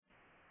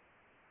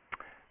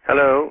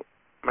Hello,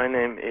 my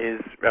name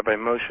is Rabbi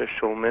Moshe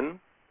Shulman.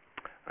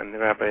 I'm the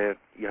Rabbi of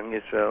Young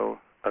Israel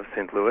of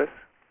St. Louis,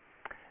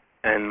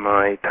 and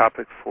my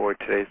topic for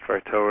today's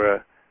Dvar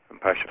Torah and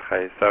Parshat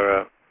Chayei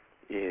Sarah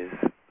is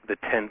the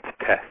 10th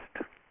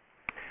test.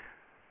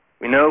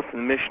 We know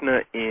from the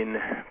Mishnah in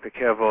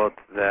Pirkei Avot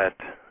that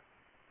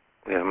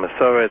we have a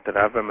Masoret that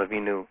Avraham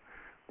Avinu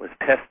was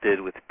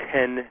tested with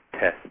 10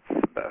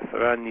 tests.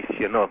 Ba'asara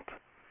Nisyonot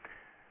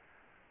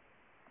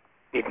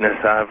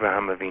Nitnasa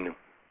Avraham Avinu.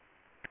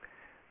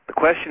 The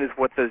question is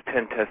what those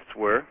 10 tests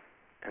were,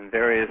 and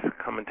various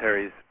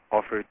commentaries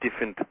offer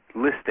different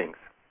listings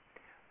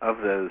of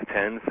those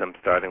 10, some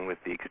starting with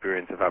the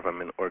experience of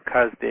Avraham in Or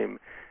Kasdim,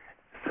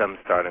 some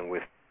starting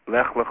with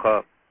Lech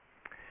Lecha.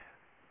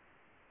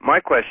 My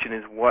question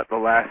is what the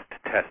last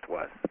test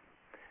was.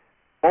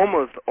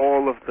 Almost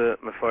all of the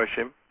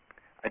Mefarshim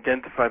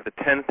identify the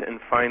 10th and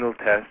final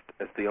test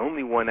as the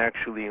only one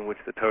actually in which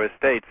the Torah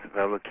states,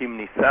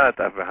 V'Elokim Nisat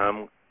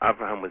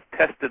Avraham was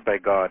tested by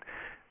God,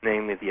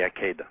 namely the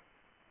Akedah.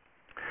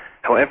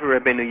 However,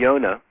 Rabbeinu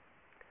Yonah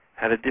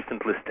had a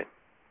different listing.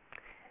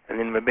 And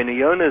in Rabbeinu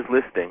Yonah's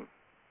listing,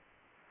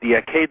 the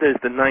Akedah is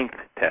the 9th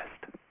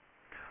test.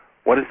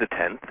 What is the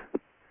 10th?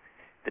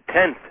 The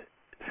 10th,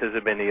 says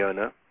Rabbeinu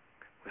Yonah,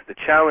 was the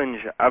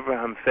challenge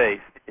Avraham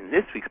faced in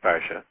this week's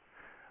parsha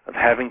of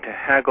having to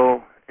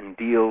haggle and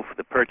deal for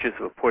the purchase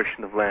of a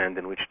portion of land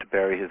in which to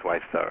bury his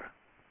wife Sarah.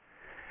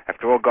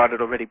 After all, God had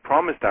already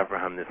promised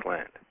Avraham this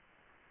land.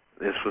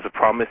 This was a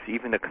promise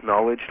even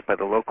acknowledged by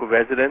the local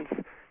residents.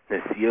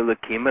 Nesiya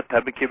Lekima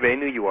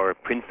Tabikirenu, you are a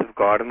prince of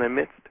God in their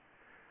midst.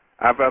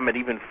 Avraham had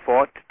even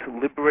fought to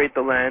liberate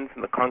the land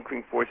from the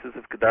conquering forces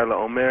of Kedar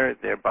LaOmer,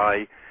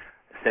 thereby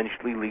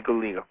essentially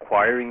legally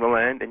acquiring the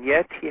land, and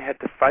yet he had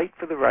to fight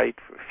for the right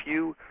for a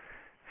few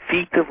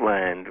feet of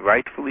land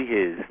rightfully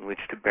his in which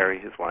to bury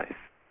his wife.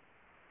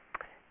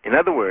 In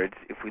other words,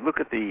 if we look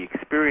at the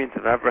experience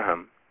of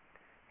Avraham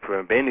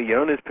from Rabbeinu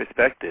Yonah's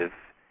perspective,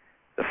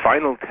 the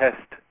final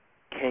test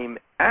came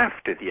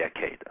after the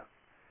Akedah,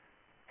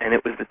 and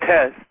it was the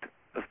test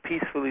of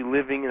peacefully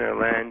living in our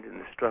land in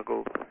the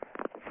struggle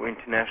for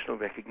international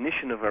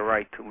recognition of our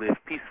right to live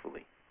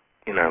peacefully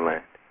in our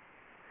land.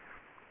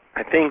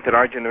 I think that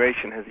our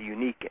generation has a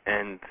unique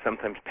and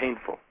sometimes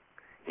painful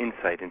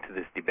insight into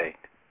this debate.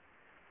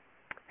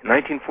 In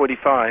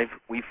 1945,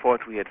 we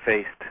thought we had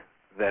faced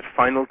that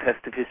final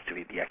test of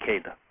history, the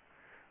Akedah.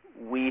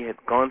 We had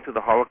gone through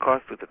the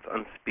Holocaust with its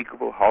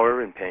unspeakable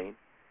horror and pain.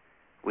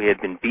 We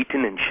had been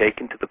beaten and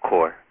shaken to the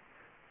core,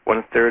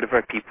 1/3 of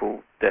our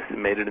people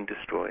decimated and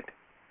destroyed.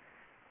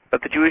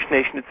 But the Jewish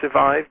nation had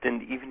survived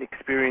and even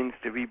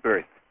experienced a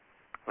rebirth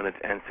on its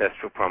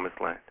ancestral promised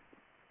land.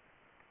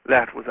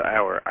 That was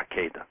our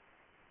Akedah.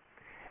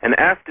 And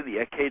after the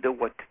Akedah,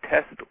 what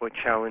test or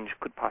challenge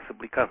could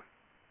possibly come?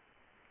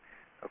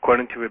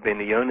 According to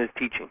Rabbeinu Yonah's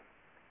teaching,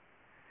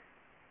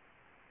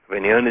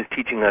 Rabbeinu Yonah is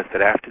teaching us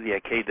that after the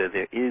Akedah,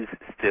 there is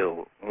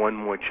still one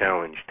more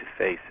challenge to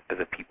face as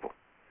a people.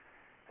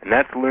 And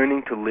that's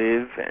learning to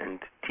live and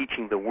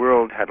teaching the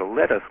world how to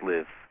let us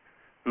live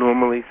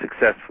normally,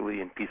 successfully,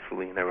 and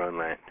peacefully in our own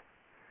land.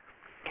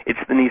 It's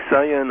the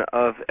Nisayon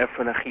of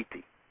Ephron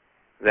Achiti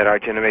that our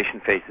generation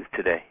faces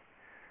today.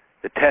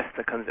 The test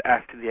that comes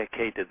after the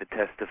Akedah, the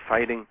test of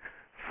fighting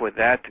for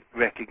that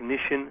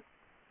recognition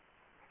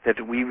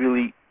that we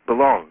really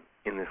belong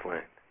in this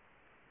land,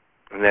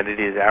 and that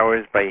it is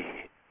ours by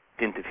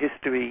dint of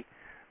history,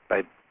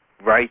 by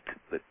right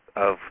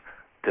of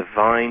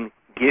divine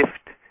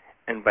gift,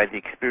 and by the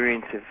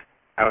experience of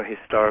our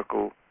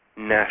historical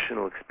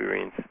national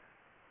experience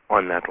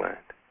on that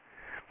land.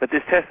 But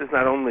this test is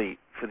not only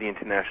for the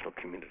international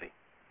community.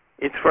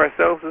 It's for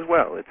ourselves as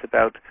well. It's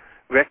about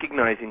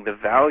recognizing the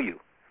value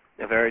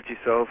of Eretz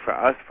Yisrael for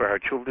us, for our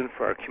children,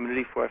 for our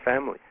community, for our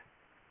families.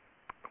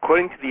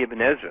 According to the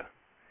Ibn Ezra,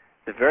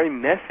 the very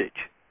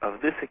message of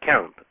this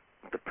account,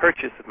 the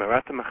purchase of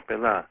Me'arat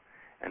HaMachpelah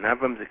and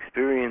Avram's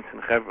experience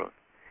in Hebron,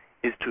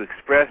 is to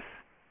express,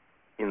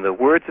 in the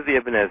words of the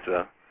Ibn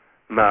Ezra,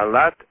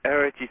 Ma'alat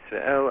Eretz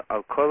Yisrael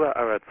al kol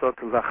ha'aratzot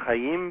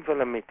lachayim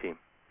v'lametim,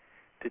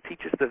 to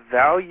teach us the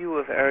value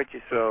of Eretz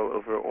Yisrael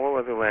over all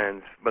other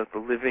lands, both the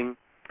living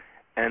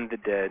and the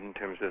dead, in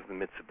terms of the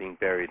mitzvah being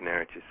buried in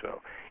Eretz Yisrael.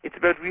 It's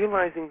about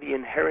realizing the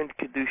inherent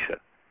kedusha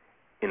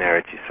in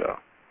Eretz Yisrael.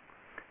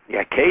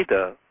 The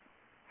Akedah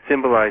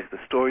symbolized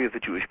the story of the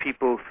Jewish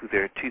people through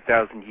their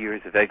 2,000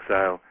 years of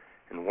exile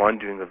and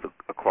wandering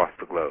across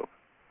the globe.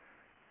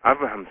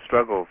 Abraham's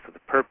struggle for the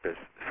purchase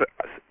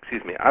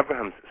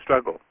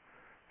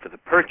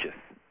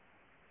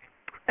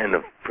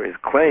and for his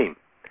claim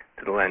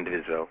to the land of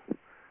Israel,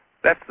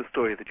 that's the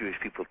story of the Jewish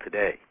people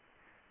today,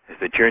 as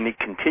the journey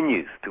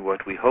continues to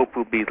what we hope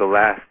will be the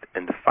last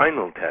and the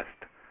final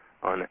test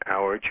on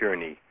our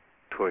journey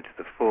towards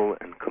the full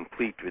and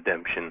complete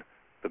redemption,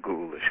 the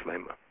Geula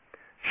Shlema.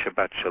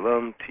 Shabbat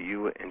Shalom to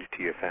you and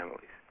to your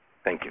families.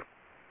 Thank you.